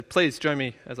Please join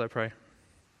me as I pray.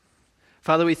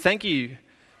 Father, we thank you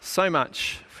so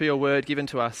much for your word given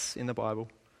to us in the Bible.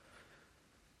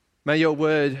 May your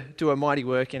word do a mighty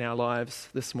work in our lives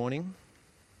this morning.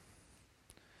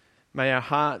 May our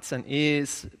hearts and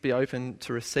ears be open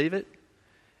to receive it.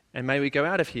 And may we go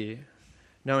out of here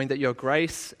knowing that your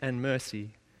grace and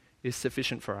mercy is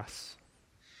sufficient for us.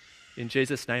 In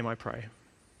Jesus' name I pray.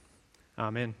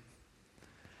 Amen.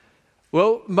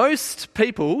 Well, most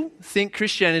people think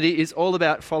Christianity is all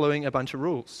about following a bunch of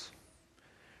rules.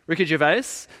 Ricky Gervais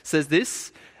says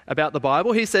this about the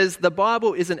Bible. He says, the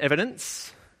Bible isn't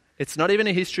evidence. It's not even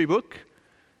a history book.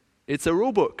 It's a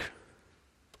rule book.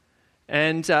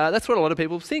 And that's what a lot of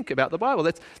people think about the Bible.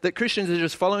 That Christians are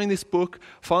just following this book,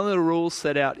 following the rules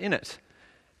set out in it.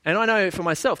 And I know for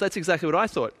myself, that's exactly what I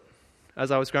thought as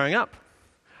I was growing up.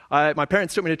 My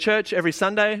parents took me to church every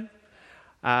Sunday.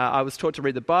 I was taught to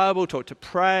read the Bible, taught to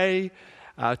pray,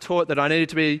 taught that I needed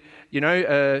to be,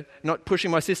 not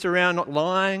pushing my sister around, not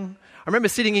lying. I remember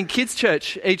sitting in kids'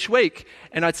 church each week,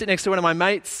 and I'd sit next to one of my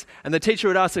mates, and the teacher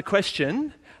would ask a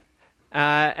question,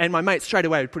 and my mate straight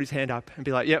away would put his hand up and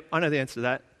be like, yep, I know the answer to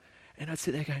that. And I'd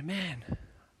sit there going, man,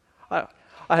 I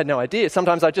had no idea.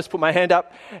 Sometimes I'd just put my hand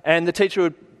up, and the teacher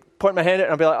would point my hand at it,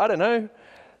 and I'd be like, I don't know.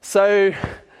 So,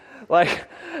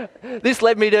 this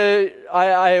led me to,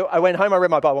 I went home, I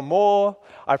read my Bible more,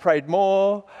 I prayed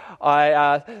more,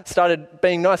 I started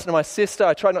being nicer to my sister,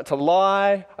 I tried not to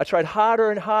lie, I tried harder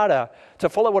and harder to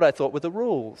follow what I thought were the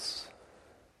rules.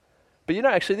 But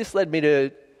actually this led me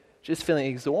to just feeling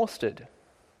exhausted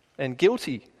and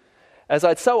guilty, as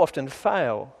I'd so often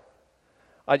fail.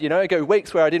 I'd, go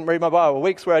weeks where I didn't read my Bible,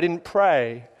 weeks where I didn't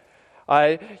pray.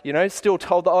 I, still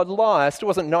told the odd lie, I still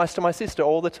wasn't nice to my sister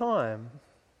all the time.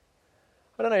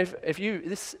 I don't know if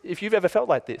you've ever felt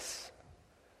like this.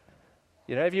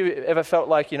 Have you ever felt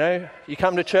like, you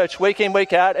come to church week in,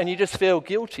 week out, and you just feel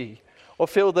guilty or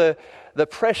feel the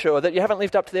pressure, or that you haven't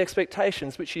lived up to the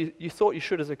expectations which you thought you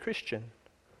should as a Christian?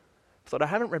 Thought, I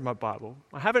haven't read my Bible,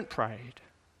 I haven't prayed.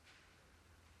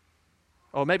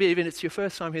 Or maybe even it's your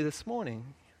first time here this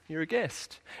morning, you're a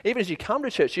guest. Even as you come to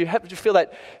church, you have to feel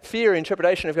that fear and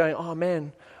trepidation of going, oh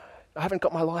man, I haven't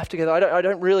got my life together. I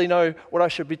don't really know what I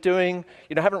should be doing.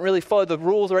 I haven't really followed the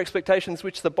rules or expectations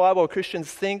which the Bible or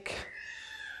Christians think.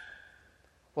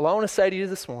 Well, I want to say to you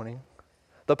this morning,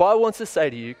 the Bible wants to say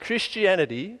to you,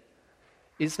 Christianity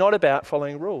is not about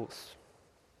following rules.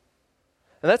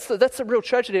 And that's the real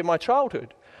tragedy of my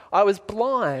childhood. I was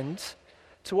blind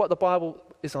to what the Bible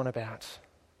is on about.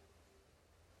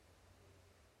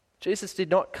 Jesus did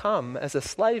not come as a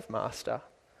slave master,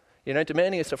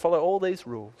 demanding us to follow all these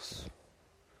rules.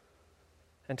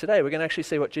 And today we're going to actually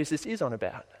see what Jesus is on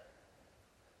about.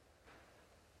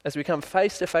 As we come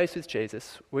face to face with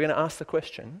Jesus, we're going to ask the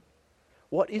question,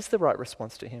 what is the right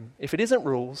response to him? If it isn't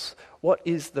rules, what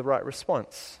is the right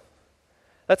response?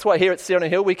 That's why here at Sea on a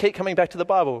Hill we keep coming back to the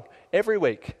Bible every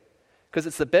week, because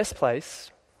it's the best place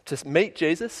to meet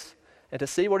Jesus and to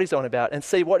see what he's on about and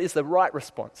see what is the right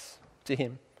response to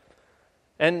him.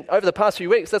 And over the past few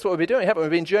weeks, that's what we've been doing, haven't we?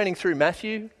 We've been journeying through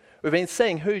Matthew. We've been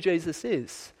seeing who Jesus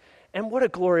is. And what a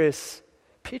glorious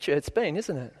picture it's been,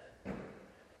 isn't it?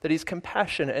 That he's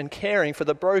compassionate and caring for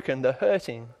the broken, the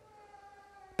hurting.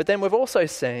 But then we've also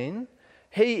seen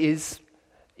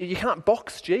you can't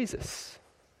box Jesus.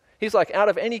 He's like out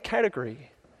of any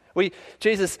category.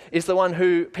 Jesus is the one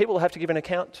who people have to give an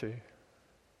account to.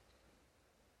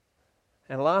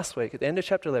 And last week, at the end of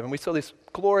chapter 11, we saw this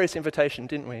glorious invitation,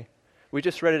 didn't we? We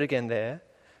just read it again there.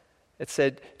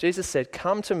 Jesus said,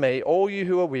 come to me, all you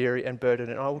who are weary and burdened,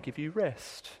 and I will give you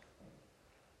rest.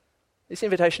 This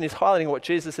invitation is highlighting what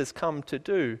Jesus has come to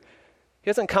do. He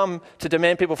hasn't come to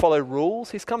demand people follow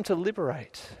rules. He's come to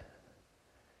liberate.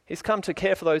 He's come to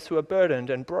care for those who are burdened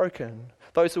and broken,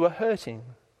 those who are hurting.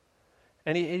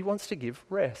 And he wants to give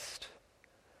rest.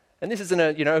 And this isn't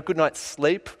a good night's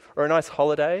sleep or a nice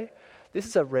holiday. This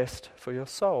is a rest for your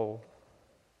soul.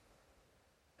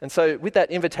 And so with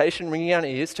that invitation ringing in our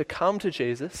ears to come to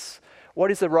Jesus, what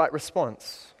is the right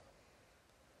response?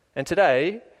 And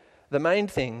today, the main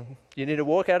thing you need to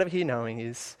walk out of here knowing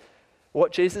is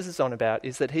what Jesus is on about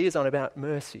is that he is on about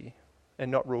mercy and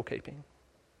not rule keeping.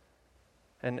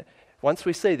 And once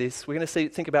we see this, we're going to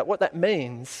think about what that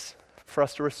means for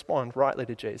us to respond rightly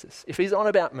to Jesus. If he's on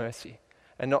about mercy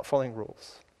and not following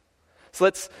rules. So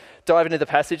let's dive into the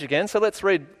passage again. So let's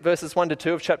read verses 1 to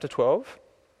 2 of chapter 12.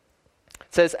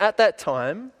 It says, at that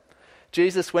time,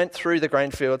 Jesus went through the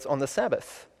grain fields on the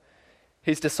Sabbath.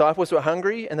 His disciples were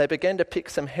hungry, and they began to pick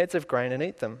some heads of grain and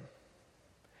eat them.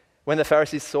 When the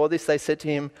Pharisees saw this, they said to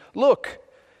him, look,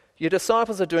 your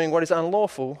disciples are doing what is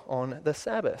unlawful on the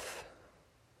Sabbath.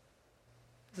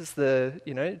 This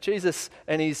is Jesus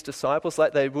and his disciples,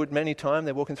 like they would many times,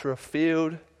 they're walking through a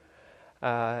field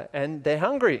and they're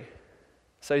hungry.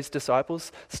 So his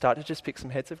disciples start to just pick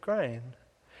some heads of grain.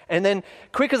 And then,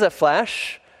 quick as a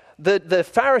flash, the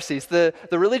Pharisees, the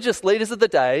religious leaders of the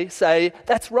day say,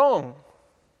 that's wrong.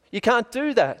 You can't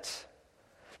do that.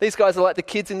 These guys are like the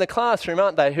kids in the classroom,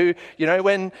 aren't they? Who,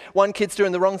 when one kid's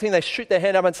doing the wrong thing, they shoot their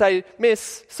hand up and say,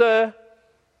 Miss, sir,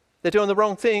 they're doing the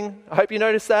wrong thing. I hope you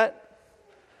notice that.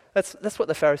 That's what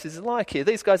the Pharisees are like here.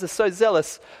 These guys are so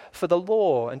zealous for the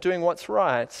law and doing what's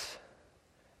right.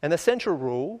 And the central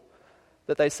rule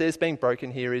that they see is being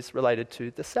broken here is related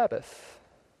to the Sabbath.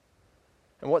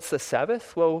 And what's the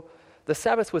Sabbath? Well, the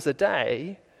Sabbath was a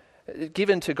day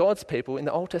given to God's people in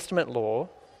the Old Testament law.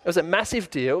 It was a massive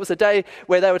deal. It was a day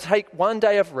where they would take one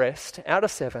day of rest out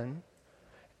of 7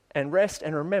 and rest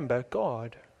and remember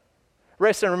God.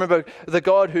 Rest and remember the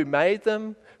God who made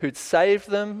them, who'd saved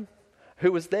them,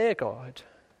 who was their God.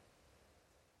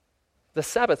 The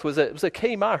Sabbath was a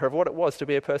key marker of what it was to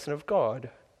be a person of God.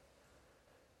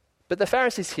 But the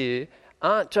Pharisees here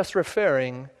aren't just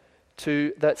referring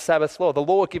to that Sabbath law, the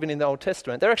law given in the Old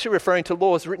Testament. They're actually referring to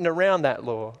laws written around that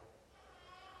law.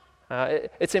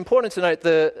 It's important to note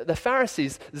the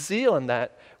Pharisees' zeal in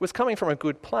that was coming from a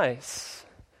good place.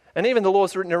 And even the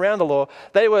laws written around the law,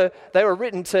 they were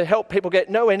written to help people get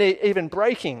nowhere near even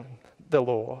breaking the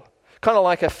law. Kind of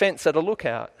like a fence at a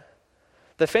lookout.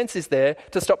 The fence is there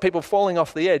to stop people falling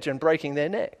off the edge and breaking their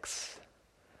necks.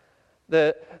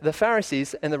 The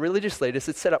Pharisees and the religious leaders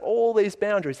had set up all these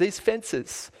boundaries, these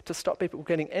fences, to stop people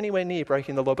getting anywhere near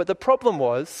breaking the law. But the problem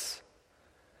was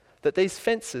that these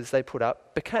fences they put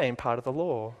up became part of the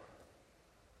law.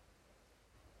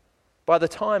 By the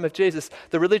time of Jesus,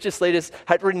 the religious leaders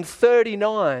had written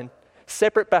 39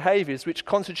 separate behaviors which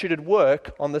constituted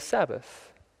work on the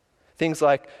Sabbath. Things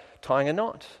like tying a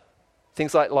knot,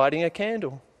 things like lighting a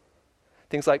candle,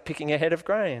 things like picking a head of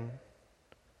grain.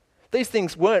 These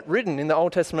things weren't written in the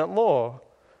Old Testament law.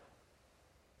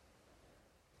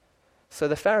 So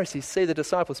the Pharisees see the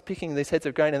disciples picking these heads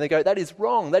of grain and they go, that is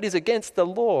wrong, that is against the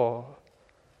law.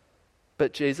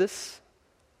 But Jesus,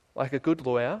 like a good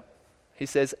lawyer, he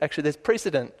says, actually there's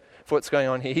precedent for what's going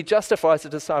on here. He justifies the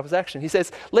disciples' action. He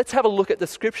says, let's have a look at the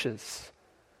scriptures.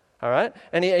 All right?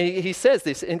 And he says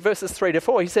this in verses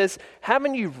 3-4. He says,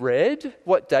 haven't you read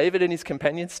what David and his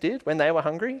companions did when they were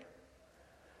hungry?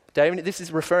 This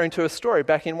is referring to a story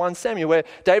back in 1 Samuel where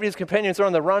David and his companions are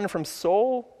on the run from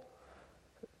Saul.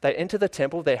 They enter the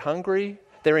temple, they're hungry,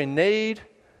 they're in need,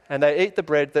 and they eat the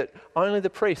bread that only the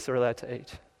priests are allowed to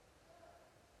eat.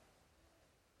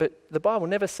 But the Bible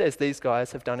never says these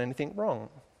guys have done anything wrong.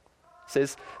 It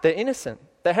says they're innocent.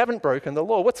 They haven't broken the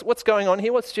law. What's going on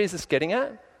here? What's Jesus getting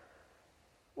at?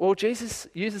 Well, Jesus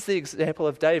uses the example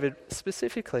of David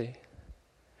specifically.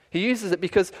 He uses it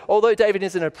because although David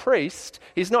isn't a priest,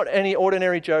 he's not any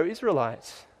ordinary Joe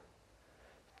Israelite.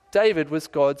 David was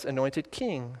God's anointed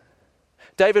king.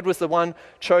 David was the one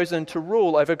chosen to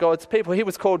rule over God's people. He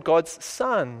was called God's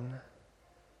son.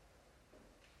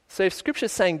 So if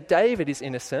Scripture's saying David is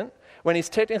innocent when he's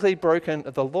technically broken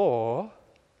the law,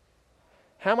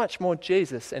 how much more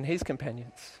Jesus and his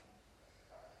companions?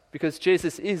 Because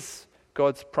Jesus is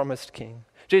God's promised king.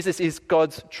 Jesus is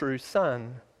God's true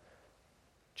son.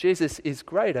 Jesus is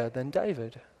greater than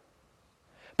David.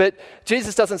 But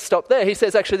Jesus doesn't stop there. He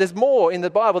says actually there's more in the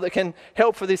Bible that can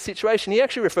help for this situation. He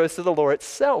actually refers to the law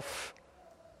itself.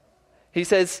 He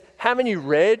says, haven't you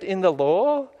read in the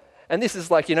law? And this is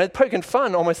like, poking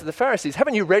fun almost at the Pharisees.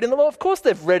 Haven't you read in the law? Of course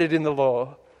they've read it in the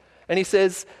law. And he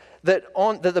says that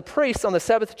the priests on the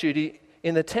Sabbath duty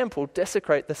in the temple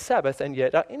desecrate the Sabbath and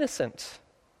yet are innocent.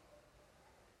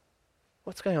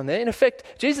 What's going on there? In effect,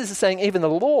 Jesus is saying even the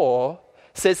law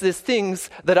says there's things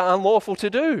that are unlawful to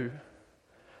do.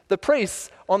 The priests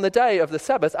on the day of the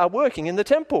Sabbath are working in the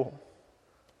temple.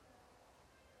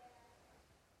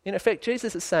 In effect,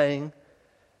 Jesus is saying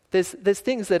there's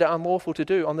things that are unlawful to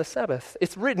do on the Sabbath.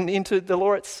 It's written into the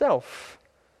law itself.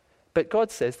 But God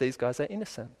says these guys are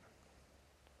innocent.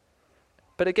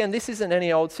 But again, this isn't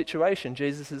any old situation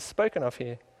Jesus has spoken of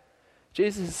here.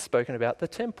 Jesus has spoken about the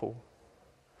temple,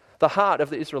 the heart of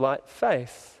the Israelite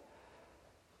faith,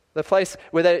 the place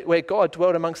where God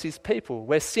dwelt amongst his people,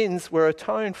 where sins were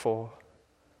atoned for.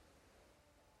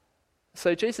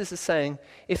 So Jesus is saying,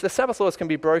 if the Sabbath laws can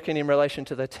be broken in relation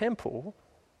to the temple,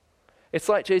 it's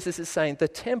like Jesus is saying the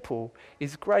temple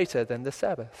is greater than the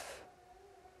Sabbath.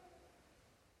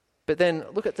 But then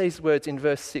look at these words in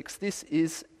verse 6. This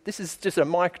is just a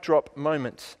mic drop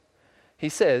moment. He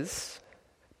says,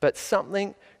 but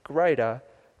something greater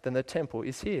than the temple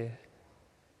is here.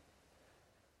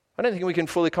 I don't think we can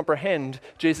fully comprehend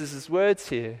Jesus' words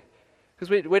here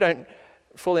because we don't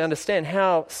fully understand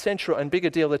how central and big a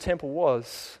deal the temple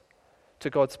was to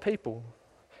God's people.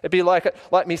 It'd be like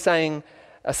me saying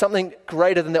something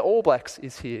greater than the All Blacks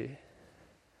is here.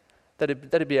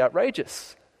 That'd be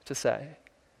outrageous to say.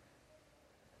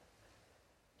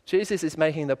 Jesus is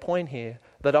making the point here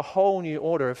that a whole new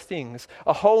order of things,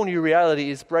 a whole new reality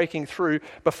is breaking through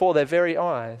before their very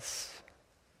eyes.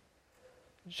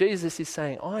 Jesus is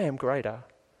saying, I am greater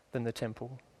than the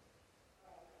temple.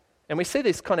 And we see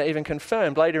this kind of even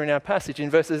confirmed later in our passage in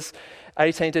verses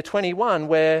 18 to 21,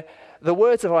 where the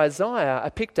words of Isaiah are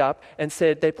picked up and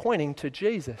said they're pointing to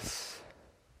Jesus.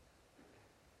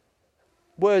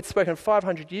 Words spoken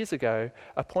 500 years ago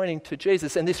are pointing to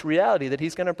Jesus and this reality that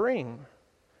he's going to bring.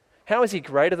 How is he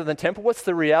greater than the temple? What's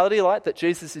the reality like that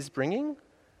Jesus is bringing?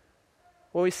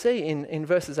 Well, we see in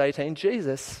verses 18,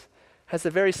 Jesus has the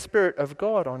very Spirit of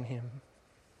God on him.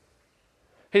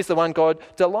 He's the one God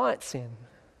delights in.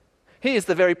 He is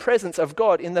the very presence of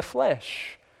God in the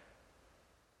flesh.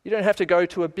 You don't have to go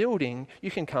to a building,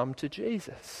 you can come to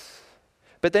Jesus.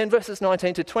 But then verses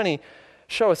 19 to 20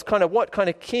 show us kind of what kind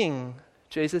of king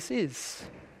Jesus is.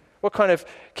 What kind of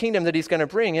kingdom that he's going to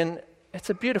bring. And it's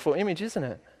a beautiful image, isn't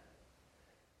it?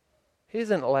 He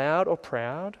isn't loud or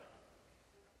proud,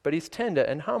 but he's tender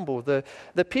and humble. The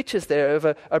pictures there of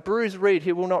a bruised reed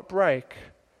he will not break,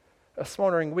 a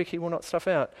smoldering wick he will not stuff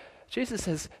out.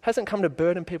 Jesus hasn't come to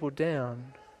burden people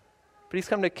down, but he's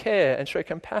come to care and show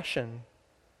compassion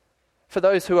for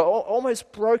those who are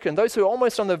almost broken, those who are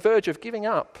almost on the verge of giving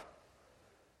up.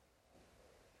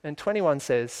 And 21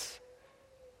 says,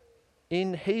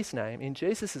 in his name, in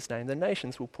Jesus' name, the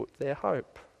nations will put their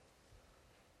hope.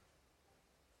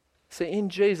 So in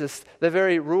Jesus, the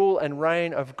very rule and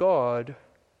reign of God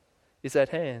is at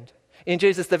hand. In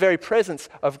Jesus, the very presence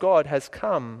of God has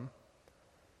come.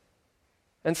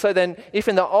 And so then, if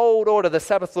in the old order the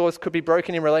Sabbath laws could be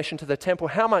broken in relation to the temple,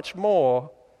 how much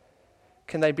more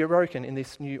can they be broken in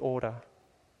this new order?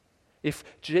 If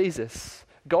Jesus,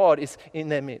 God, is in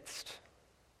their midst.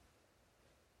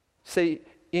 See,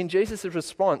 in Jesus'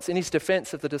 response, in his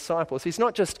defense of the disciples, he's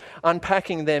not just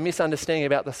unpacking their misunderstanding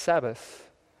about the Sabbath.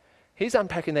 He's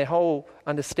unpacking their whole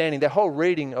understanding, their whole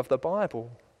reading of the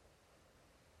Bible.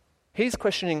 He's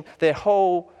questioning their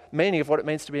whole meaning of what it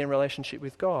means to be in relationship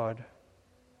with God.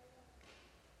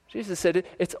 Jesus said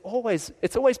it's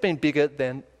always been bigger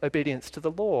than obedience to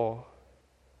the law.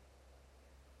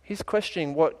 He's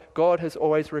questioning what God has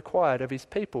always required of his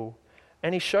people.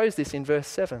 And he shows this in verse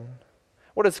 7.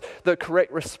 What has the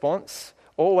correct response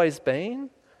always been?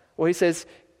 Well, he says,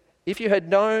 if you had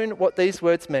known what these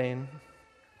words mean,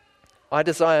 I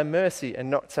desire mercy and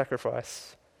not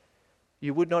sacrifice,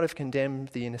 you would not have condemned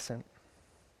the innocent.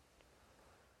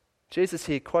 Jesus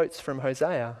here quotes from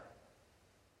Hosea.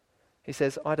 He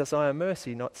says, I desire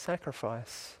mercy, not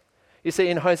sacrifice. You see,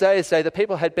 in Hosea's day, the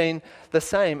people had been the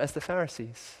same as the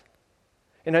Pharisees.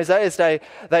 In Hosea's day,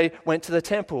 they went to the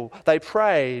temple, they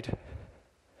prayed,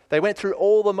 they went through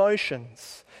all the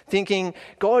motions, thinking,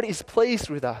 God is pleased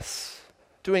with us,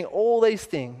 doing all these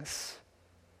things.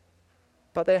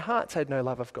 But their hearts had no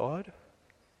love of God.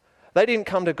 They didn't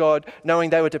come to God knowing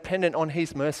they were dependent on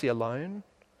his mercy alone.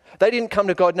 They didn't come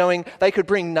to God knowing they could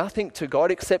bring nothing to God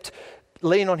except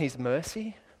lean on his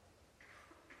mercy.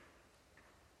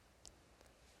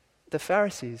 The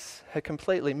Pharisees had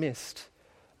completely missed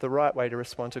the right way to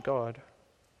respond to God.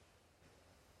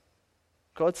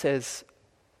 God says,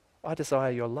 I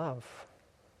desire your love.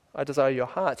 I desire your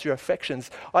hearts, your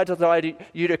affections. I desire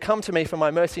you to come to me for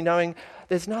my mercy, knowing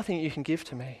there's nothing you can give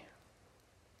to me.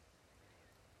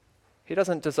 He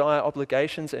doesn't desire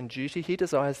obligations and duty. He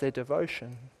desires their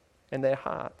devotion and their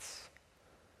hearts.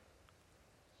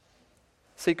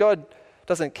 See, God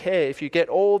doesn't care if you get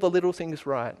all the little things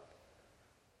right,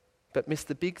 but miss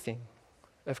the big thing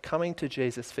of coming to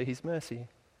Jesus for his mercy.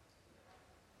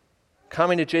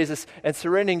 Coming to Jesus and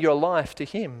surrendering your life to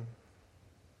him.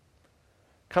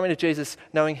 Coming to Jesus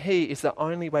knowing he is the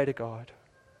only way to God.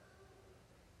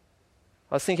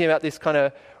 I was thinking about this kind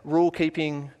of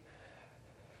rule-keeping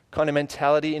kind of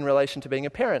mentality in relation to being a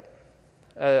parent.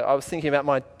 I was thinking about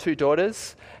my two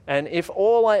daughters, and if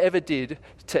all I ever did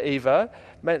to Eva,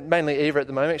 mainly Eva at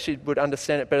the moment, she would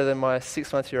understand it better than my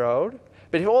 6-month-year-old,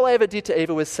 but if all I ever did to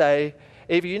Eva was say,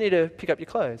 Eva, you need to pick up your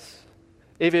clothes.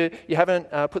 Eva, you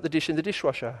haven't put the dish in the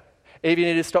dishwasher. Eva, you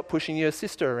need to stop pushing your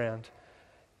sister around.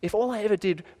 If all I ever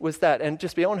did was that, and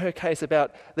just be on her case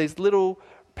about these little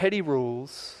petty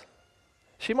rules,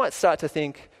 she might start to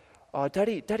think, oh,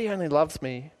 Daddy only loves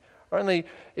me, or only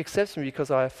accepts me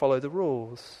because I follow the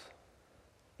rules,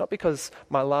 not because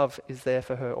my love is there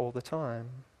for her all the time.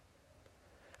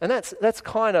 And that's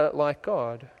kind of like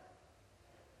God.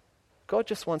 God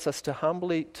just wants us to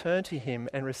humbly turn to him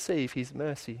and receive his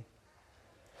mercy,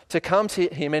 to come to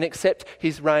him and accept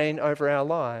his reign over our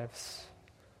lives.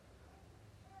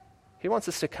 He wants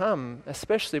us to come,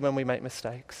 especially when we make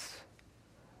mistakes,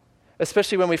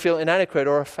 especially when we feel inadequate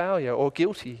or a failure or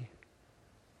guilty,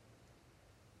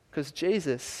 because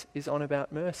Jesus is on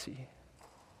about mercy.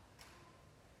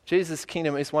 Jesus'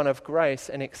 kingdom is one of grace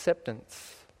and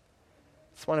acceptance.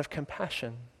 It's one of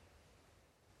compassion.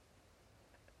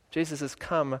 Jesus has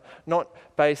come not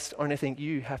based on anything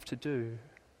you have to do.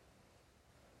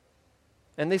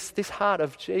 And this heart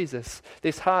of Jesus,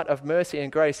 this heart of mercy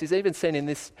and grace is even seen in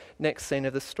this next scene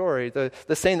of the story,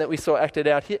 the scene that we saw acted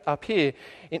out up here.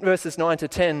 In verses 9 to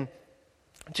 10,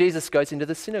 Jesus goes into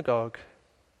the synagogue,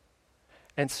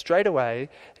 and straight away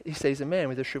he sees a man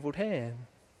with a shriveled hand.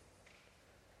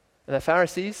 And the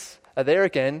Pharisees are there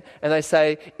again, and they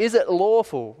say, "Is it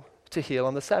lawful to heal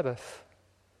on the Sabbath?"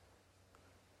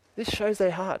 This shows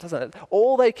their heart, doesn't it?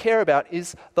 All they care about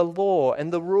is the law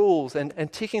and the rules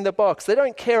and ticking the box. They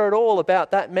don't care at all about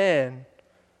that man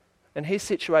and his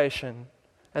situation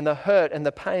and the hurt and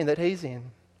the pain that he's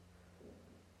in.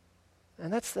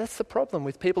 And that's the problem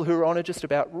with people who are on just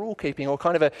about rule keeping or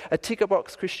kind of a ticker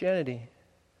box Christianity.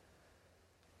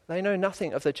 They know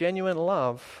nothing of the genuine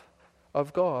love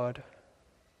of God.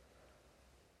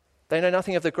 They know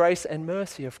nothing of the grace and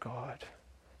mercy of God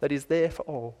that is there for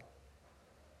all.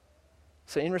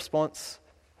 So in response,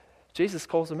 Jesus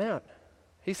calls them out.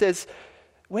 He says,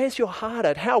 "Where's your heart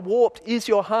at? How warped is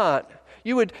your heart?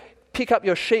 You would pick up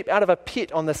your sheep out of a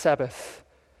pit on the Sabbath,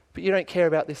 but you don't care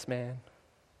about this man."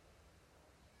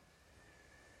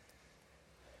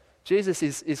 Jesus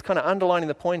is kind of underlining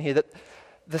the point here that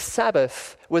the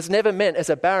Sabbath was never meant as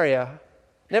a barrier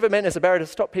to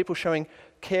stop people showing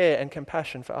care and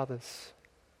compassion for others.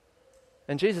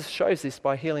 And Jesus shows this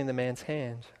by healing the man's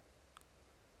hand.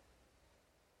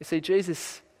 You see,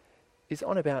 Jesus is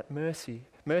on about mercy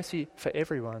for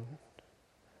everyone,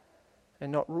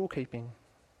 and not rule keeping.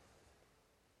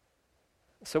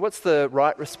 So what's the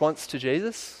right response to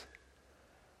Jesus?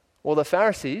 Well, the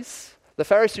Pharisees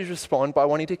respond by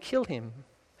wanting to kill him.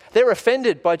 They're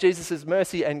offended by Jesus'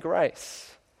 mercy and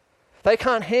grace. They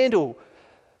can't handle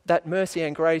that mercy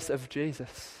and grace of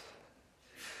Jesus.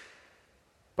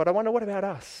 But I wonder, what about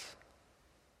us?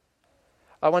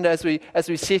 I wonder, as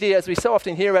we sit here, as we so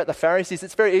often hear about the Pharisees,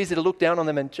 it's very easy to look down on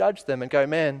them and judge them and go,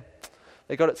 "Man,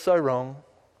 they got it so wrong."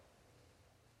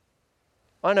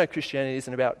 I know Christianity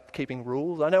isn't about keeping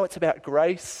rules. I know it's about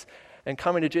grace and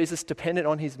coming to Jesus dependent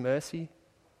on his mercy.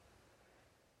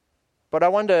 But I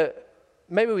wonder,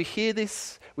 maybe we hear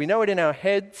this, we know it in our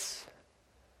heads,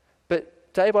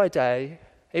 but day by day,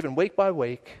 even week by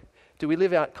week, do we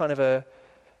live out kind of a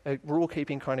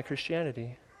rule-keeping kind of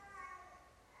Christianity?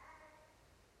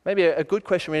 Maybe a good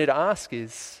question we need to ask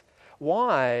is,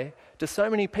 why do so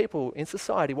many people in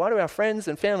society, why do our friends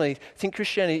and family think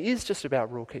Christianity is just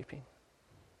about rule-keeping?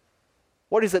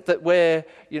 What is it that we're,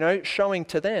 showing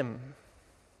to them?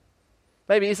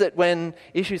 Maybe is it when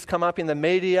issues come up in the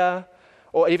media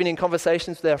or even in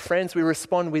conversations with our friends, we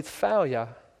respond with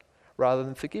failure rather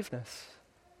than forgiveness.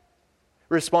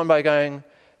 We respond by going,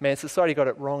 "Man, society got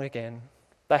it wrong again.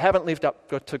 They haven't lived up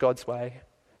to God's way.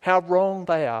 How wrong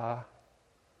they are."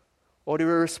 Or do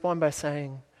we respond by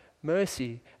saying,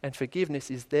 "Mercy and forgiveness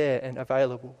is there and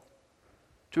available"?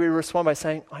 Do we respond by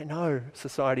saying, "I know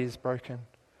society is broken.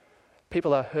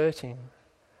 People are hurting.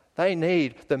 They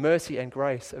need the mercy and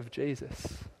grace of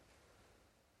Jesus.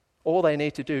 All they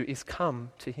need to do is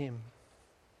come to him."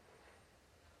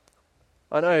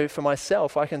 I know for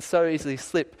myself, I can so easily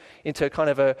slip into kind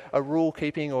of a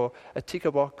rule-keeping or a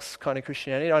ticker box kind of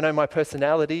Christianity. I know my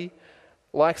personality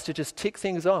likes to just tick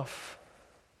things off.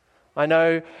 I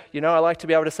know, I like to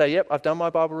be able to say, "Yep, I've done my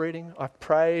Bible reading, I've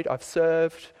prayed, I've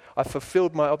served, I've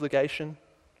fulfilled my obligation."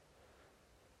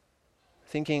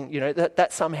 Thinking,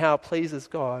 that somehow pleases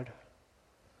God.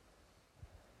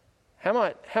 How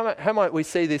might we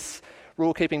see this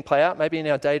rule-keeping play out, maybe in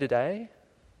our day-to-day?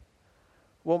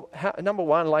 Well, number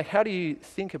one, how do you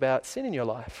think about sin in your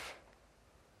life?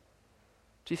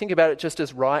 Do you think about it just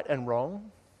as right and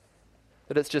wrong?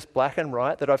 That it's just black and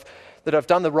white? That I've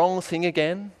done the wrong thing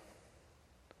again?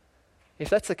 If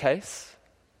that's the case,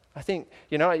 I think,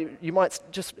 you might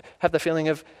just have the feeling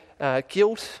of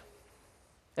guilt,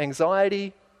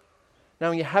 anxiety,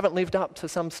 knowing you haven't lived up to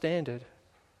some standard.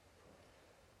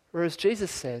 Whereas Jesus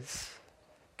says,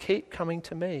 "Keep coming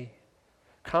to me.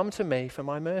 Come to me for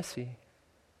my mercy.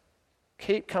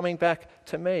 Keep coming back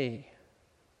to me.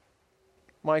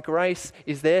 My grace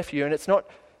is there for you, and it's not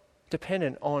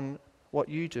dependent on what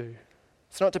you do.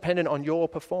 It's not dependent on your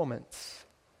performance.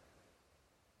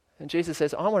 And Jesus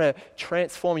says, I want to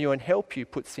transform you and help you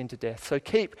put sin to death. So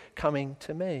keep coming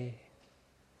to me.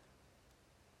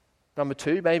 Number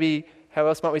 2, maybe how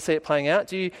else might we see it playing out?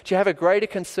 Do you have a greater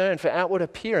concern for outward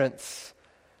appearance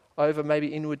over maybe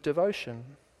inward devotion?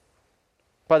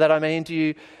 By that I mean,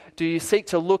 do you seek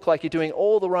to look like you're doing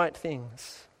all the right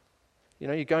things? You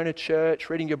know, you're going to church,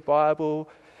 reading your Bible,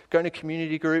 going to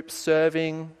community groups,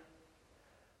 serving,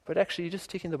 but actually you're just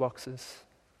ticking the boxes.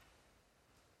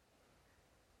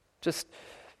 Just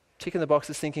ticking the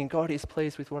boxes thinking, God is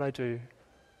pleased with what I do.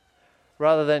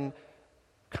 Rather than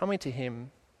coming to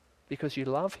him because you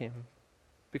love him,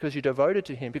 because you're devoted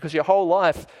to him, because your whole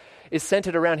life is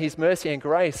centered around his mercy and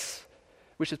grace,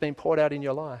 which has been poured out in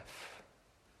your life.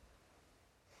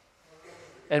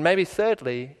 And maybe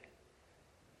thirdly,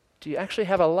 do you actually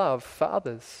have a love for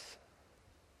others?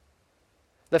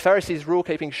 The Pharisees'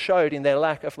 rule-keeping showed in their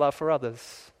lack of love for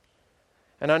others.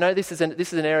 And I know this is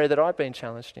an area that I've been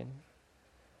challenged in.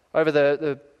 Over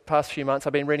the past few months,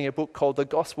 I've been reading a book called The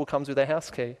Gospel Comes with a House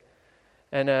Key.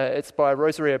 And it's by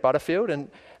Rosaria Butterfield.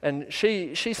 And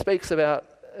she speaks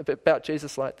about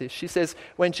Jesus like this. She says,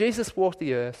 when Jesus walked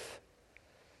the earth,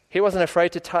 he wasn't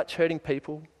afraid to touch hurting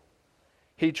people.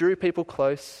 He drew people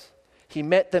close. He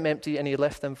met them empty and he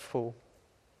left them full.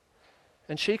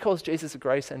 And she calls Jesus'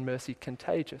 grace and mercy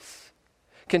contagious.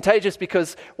 Contagious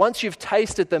because once you've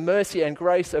tasted the mercy and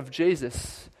grace of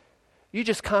Jesus, you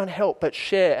just can't help but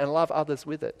share and love others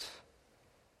with it.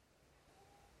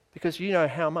 Because you know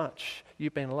how much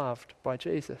you've been loved by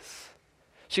Jesus.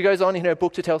 She goes on in her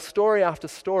book to tell story after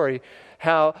story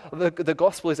how the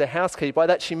gospel is a house key. By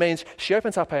that she means she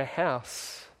opens up her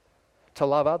house to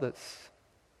love others.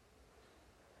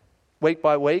 Week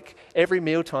by week, every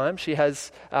mealtime, she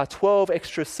has 12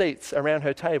 extra seats around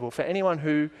her table for anyone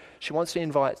who she wants to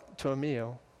invite to a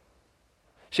meal.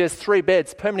 She has 3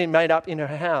 beds permanently made up in her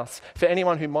house for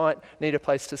anyone who might need a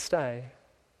place to stay.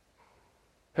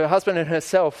 Her husband and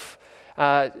herself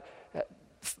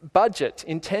budget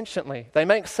intentionally. They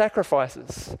make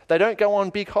sacrifices. They don't go on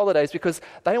big holidays because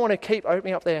they want to keep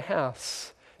opening up their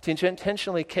house to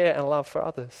intentionally care and love for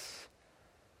others.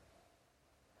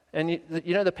 And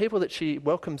you know, the people that she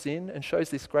welcomes in and shows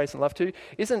this grace and love to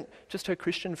isn't just her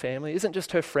Christian family, isn't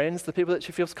just her friends, the people that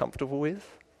she feels comfortable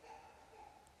with.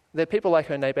 They're people like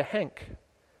her neighbour Hank,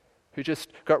 who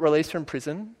just got released from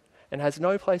prison and has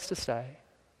no place to stay.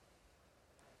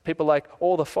 People like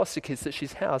all the foster kids that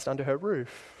she's housed under her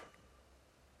roof.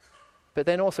 But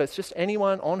then also it's just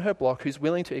anyone on her block who's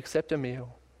willing to accept a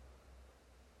meal.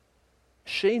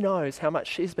 She knows how much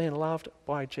she's been loved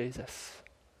by Jesus.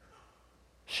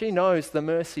 She knows the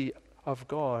mercy of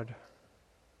God.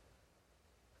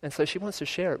 And so she wants to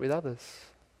share it with others.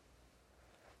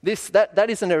 That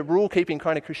isn't a rule-keeping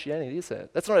kind of Christianity, is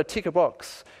it? That's not a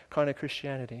tick-a-box kind of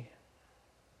Christianity.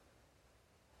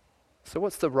 So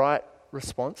what's the right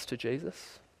response to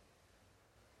Jesus?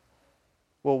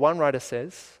 Well, one writer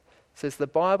says the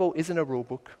Bible isn't a rule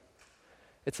book.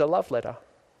 It's a love letter.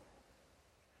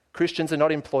 Christians are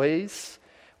not employees.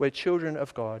 We're children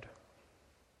of God.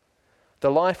 The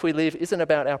life we live isn't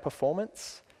about our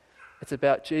performance. It's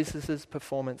about Jesus'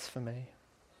 performance for me.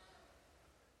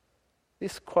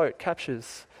 This quote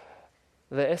captures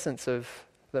the essence of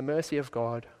the mercy of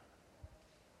God.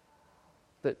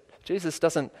 That Jesus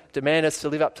doesn't demand us to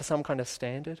live up to some kind of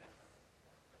standard.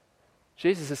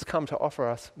 Jesus has come to offer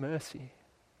us mercy.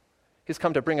 He's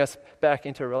come to bring us back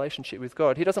into a relationship with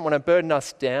God. He doesn't want to burden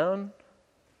us down.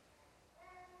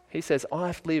 He says,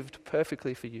 I've lived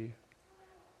perfectly for you.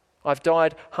 I've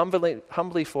died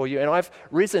humbly for you, and I've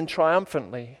risen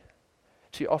triumphantly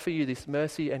to offer you this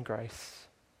mercy and grace.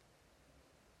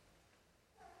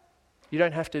 You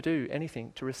don't have to do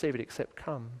anything to receive it except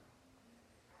come.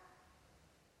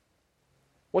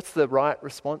 What's the right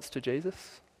response to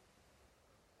Jesus?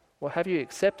 Well, have you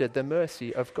accepted the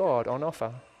mercy of God on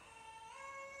offer?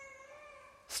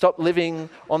 Stop living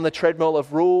on the treadmill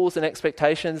of rules and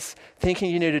expectations, thinking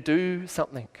you need to do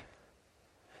something.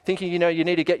 Thinking, you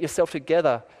need to get yourself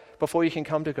together before you can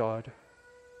come to God.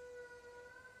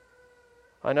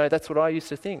 I know that's what I used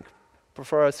to think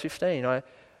before I was 15. I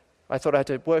thought I had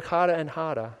to work harder and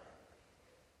harder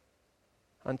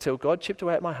until God chipped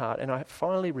away at my heart and I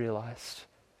finally realized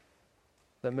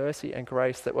the mercy and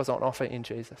grace that was on offer in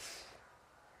Jesus.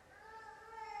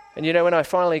 And when I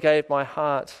finally gave my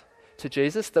heart to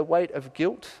Jesus, the weight of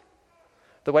guilt,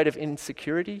 the weight of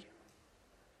insecurity,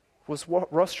 was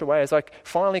washed away as I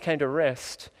finally came to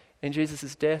rest in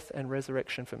Jesus' death and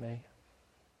resurrection for me.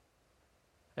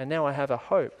 And now I have a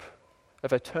hope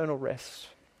of eternal rest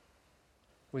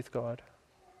with God.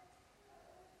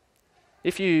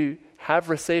 If you have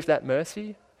received that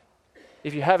mercy,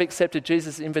 if you have accepted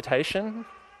Jesus' invitation,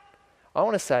 I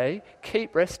want to say,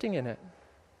 keep resting in it.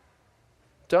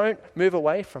 Don't move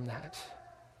away from that.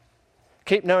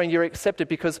 Keep knowing you're accepted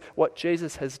because what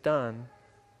Jesus has done.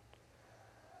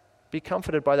 Be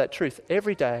comforted by that truth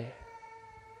every day.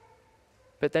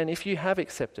 But then if you have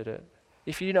accepted it,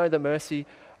 if you know the mercy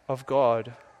of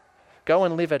God, go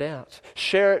and live it out.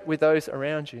 Share it with those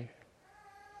around you.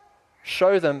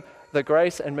 Show them the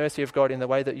grace and mercy of God in the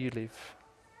way that you live.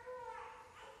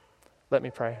 Let me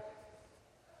pray.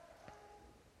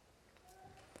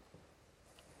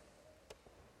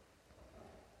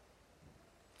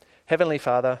 Heavenly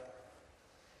Father,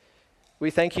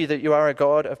 we thank you that you are a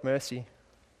God of mercy,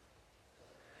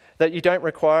 that you don't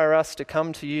require us to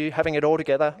come to you having it all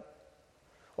together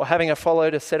or having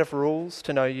followed a set of rules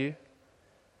to know you.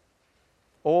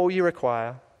 All you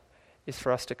require is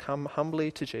for us to come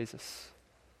humbly to Jesus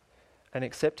and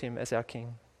accept him as our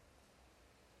King.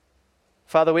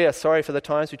 Father, we are sorry for the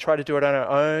times we try to do it on our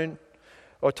own,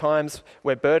 or times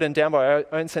we're burdened down by our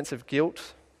own sense of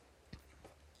guilt.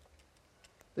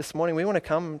 This morning we want to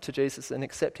come to Jesus and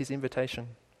accept his invitation.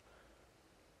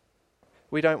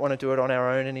 We don't want to do it on our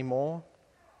own anymore.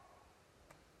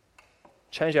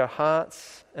 Change our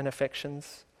hearts and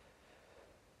affections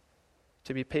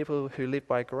to be people who live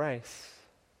by grace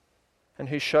and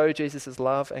who show Jesus'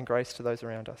 love and grace to those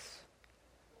around us.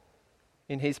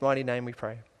 In his mighty name we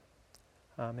pray.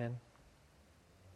 Amen.